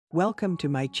Welcome to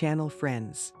my channel,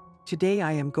 friends. Today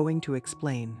I am going to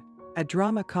explain a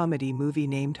drama comedy movie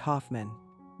named Hoffman,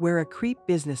 where a creep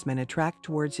businessman attracts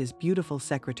towards his beautiful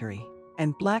secretary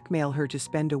and blackmail her to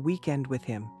spend a weekend with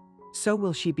him. So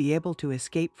will she be able to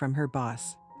escape from her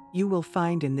boss? You will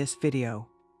find in this video.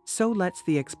 So let's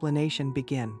the explanation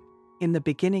begin. In the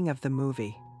beginning of the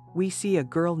movie, we see a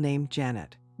girl named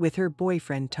Janet with her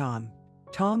boyfriend Tom.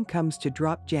 Tom comes to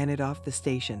drop Janet off the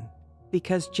station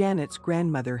because Janet's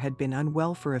grandmother had been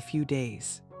unwell for a few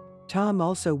days. Tom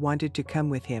also wanted to come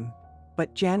with him,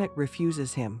 but Janet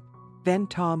refuses him. Then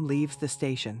Tom leaves the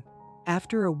station.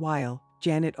 After a while,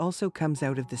 Janet also comes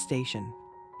out of the station.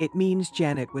 It means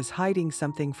Janet was hiding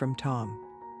something from Tom.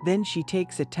 Then she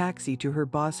takes a taxi to her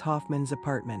boss Hoffman's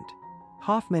apartment.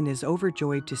 Hoffman is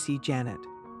overjoyed to see Janet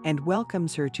and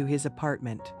welcomes her to his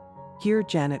apartment. Here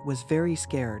Janet was very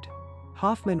scared.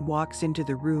 Hoffman walks into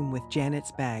the room with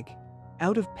Janet's bag.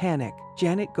 Out of panic,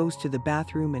 Janet goes to the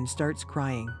bathroom and starts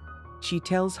crying. She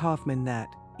tells Hoffman that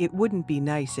it wouldn't be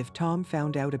nice if Tom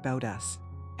found out about us.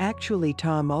 Actually,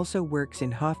 Tom also works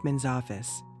in Hoffman's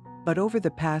office. But over the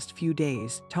past few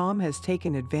days, Tom has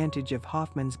taken advantage of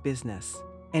Hoffman's business.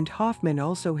 And Hoffman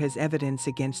also has evidence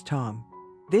against Tom.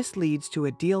 This leads to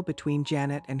a deal between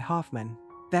Janet and Hoffman,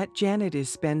 that Janet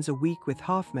spends a week with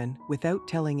Hoffman without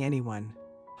telling anyone.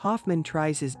 Hoffman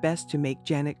tries his best to make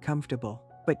Janet comfortable,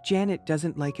 but Janet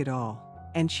doesn't like it all,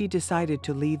 and she decided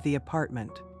to leave the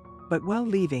apartment. But while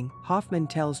leaving, Hoffman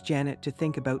tells Janet to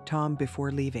think about Tom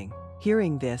before leaving.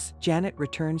 Hearing this, Janet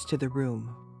returns to the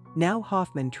room. Now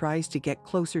Hoffman tries to get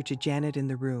closer to Janet in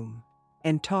the room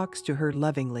and talks to her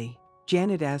lovingly.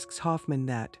 Janet asks Hoffman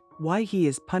that why he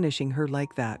is punishing her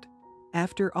like that.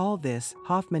 After all this,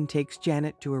 Hoffman takes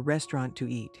Janet to a restaurant to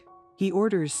eat. He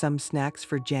orders some snacks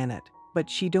for Janet, but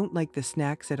she don't like the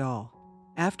snacks at all.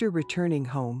 After returning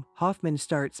home, Hoffman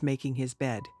starts making his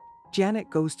bed. Janet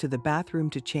goes to the bathroom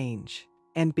to change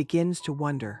and begins to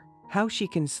wonder how she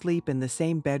can sleep in the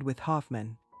same bed with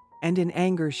Hoffman. And in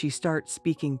anger she starts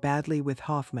speaking badly with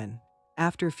Hoffman.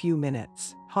 After a few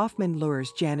minutes, Hoffman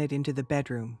lures Janet into the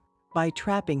bedroom by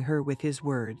trapping her with his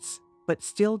words. But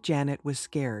still Janet was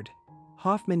scared.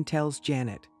 Hoffman tells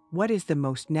Janet, "What is the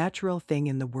most natural thing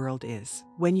in the world is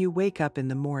when you wake up in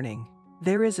the morning,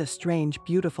 there is a strange,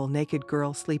 beautiful naked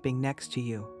girl sleeping next to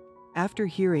you." After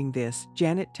hearing this,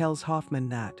 Janet tells Hoffman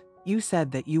that, "You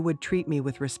said that you would treat me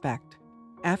with respect."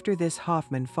 After this,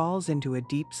 Hoffman falls into a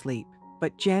deep sleep,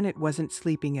 but Janet wasn't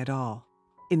sleeping at all.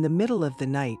 In the middle of the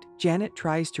night, Janet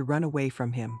tries to run away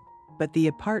from him, but the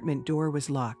apartment door was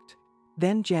locked.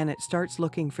 Then Janet starts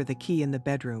looking for the key in the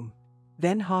bedroom.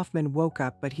 Then Hoffman woke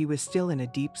up, but he was still in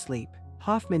a deep sleep.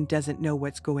 Hoffman doesn't know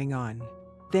what's going on.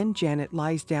 Then Janet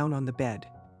lies down on the bed.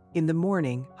 In the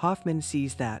morning, Hoffman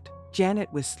sees that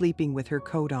Janet was sleeping with her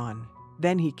coat on.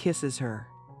 Then he kisses her.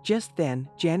 Just then,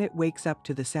 Janet wakes up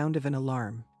to the sound of an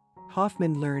alarm.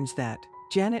 Hoffman learns that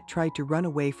Janet tried to run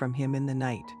away from him in the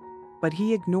night, but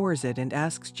he ignores it and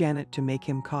asks Janet to make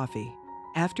him coffee.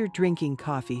 After drinking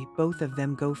coffee, both of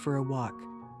them go for a walk.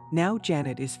 Now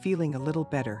Janet is feeling a little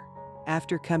better.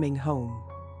 After coming home,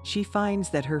 she finds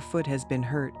that her foot has been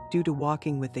hurt due to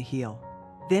walking with the heel.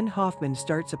 Then Hoffman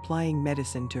starts applying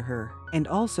medicine to her and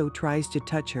also tries to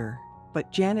touch her,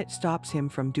 but Janet stops him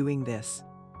from doing this.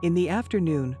 In the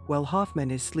afternoon, while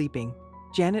Hoffman is sleeping,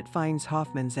 Janet finds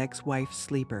Hoffman's ex-wife's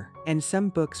sleeper and some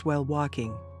books while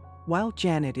walking. While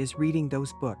Janet is reading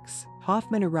those books,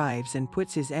 Hoffman arrives and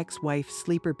puts his ex-wife's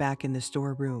sleeper back in the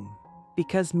storeroom,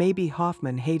 because maybe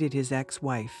Hoffman hated his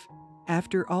ex-wife.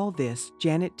 After all this,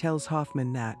 Janet tells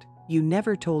Hoffman that, "You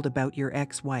never told about your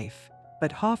ex-wife."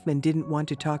 But Hoffman didn't want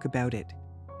to talk about it.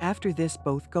 After this,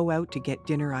 both go out to get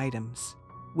dinner items.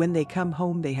 When they come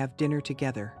home, they have dinner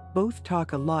together. Both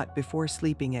talk a lot before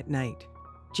sleeping at night.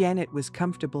 Janet was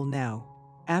comfortable now.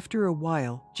 After a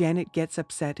while, Janet gets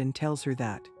upset and tells her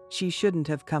that she shouldn't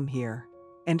have come here.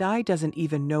 "And I doesn't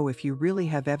even know if you really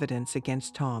have evidence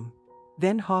against Tom."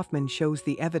 Then Hoffman shows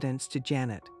the evidence to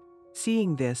Janet.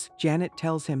 Seeing this, Janet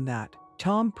tells him that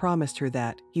Tom promised her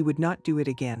that he would not do it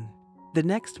again. The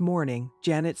next morning,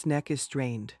 Janet's neck is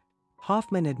strained.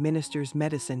 Hoffman administers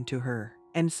medicine to her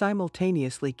and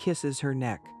simultaneously kisses her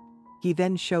neck. He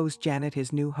then shows Janet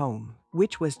his new home,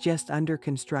 which was just under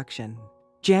construction.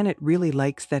 Janet really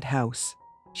likes that house.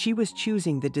 She was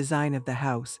choosing the design of the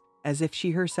house as if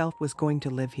she herself was going to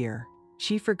live here.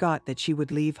 She forgot that she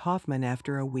would leave Hoffman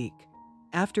after a week.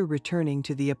 After returning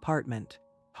to the apartment,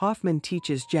 Hoffman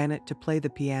teaches Janet to play the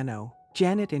piano.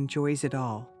 Janet enjoys it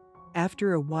all.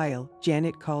 After a while,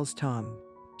 Janet calls Tom.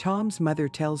 Tom's mother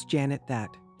tells Janet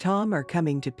that Tom are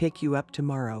coming to pick you up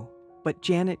tomorrow, but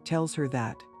Janet tells her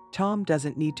that Tom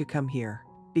doesn't need to come here.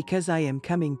 because I am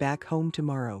coming back home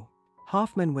tomorrow."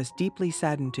 Hoffman was deeply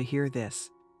saddened to hear this,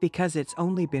 because it's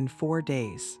only been 4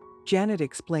 days. Janet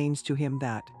explains to him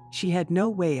that she had no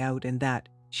way out and that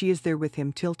she is there with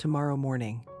him till tomorrow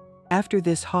morning. After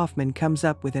this, Hoffman comes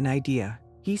up with an idea.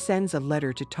 He sends a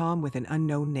letter to Tom with an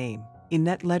unknown name. In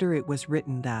that letter it was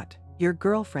written that, "Your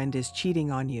girlfriend is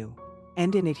cheating on you."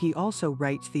 And in it he also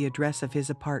writes the address of his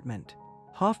apartment.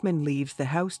 Hoffman leaves the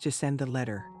house to send the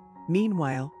letter.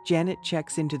 Meanwhile, Janet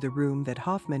checks into the room that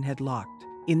Hoffman had locked.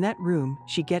 In that room,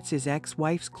 she gets his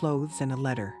ex-wife's clothes and a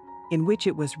letter, in which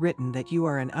it was written that "You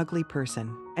are an ugly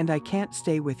person, and I can't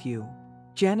stay with you."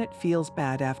 Janet feels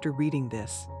bad after reading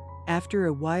this. After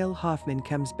a while, Hoffman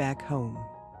comes back home.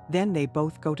 Then they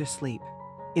both go to sleep.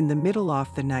 In the middle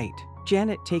of the night,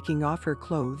 Janet taking off her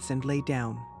clothes and lay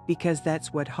down, because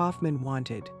that's what Hoffman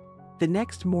wanted. The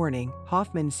next morning,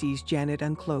 Hoffman sees Janet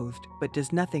unclothed but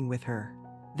does nothing with her.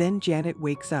 Then Janet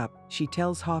wakes up. She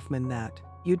tells Hoffman that,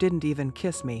 "You didn't even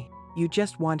kiss me. You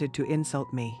just wanted to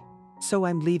insult me. So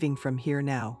I'm leaving from here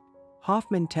now."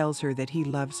 Hoffman tells her that he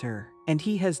loves her, and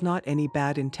he has not any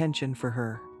bad intention for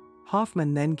her.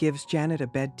 Hoffman then gives Janet a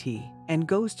bed tea, and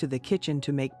goes to the kitchen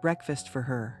to make breakfast for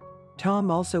her.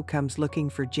 Tom also comes looking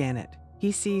for Janet.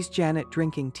 He sees Janet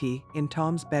drinking tea in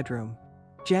Tom's bedroom.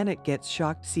 Janet gets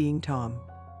shocked seeing Tom.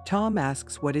 Tom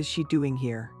asks what is she doing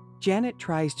here. Janet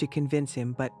tries to convince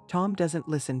him, but Tom doesn't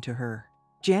listen to her.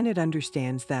 Janet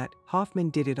understands that Hoffman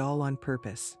did it all on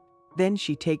purpose. Then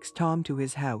she takes Tom to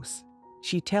his house.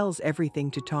 She tells everything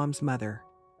to Tom's mother.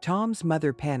 Tom's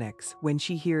mother panics when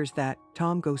she hears that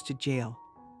Tom goes to jail.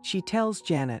 She tells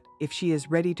Janet if she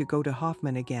is ready to go to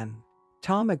Hoffman again.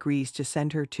 Tom agrees to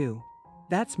send her too.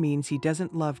 That means he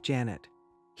doesn't love Janet.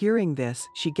 Hearing this,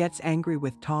 she gets angry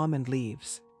with Tom and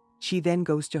leaves. She then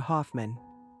goes to Hoffman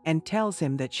and tells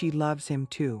him that she loves him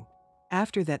too.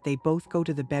 After that, they both go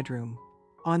to the bedroom.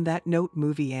 On that note,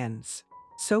 movie ends.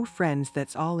 So friends,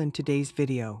 that's all in today's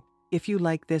video. If you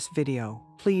like this video,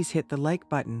 please hit the like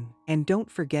button and don't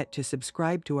forget to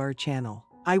subscribe to our channel.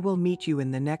 I will meet you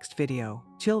in the next video.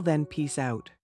 Till then, peace out.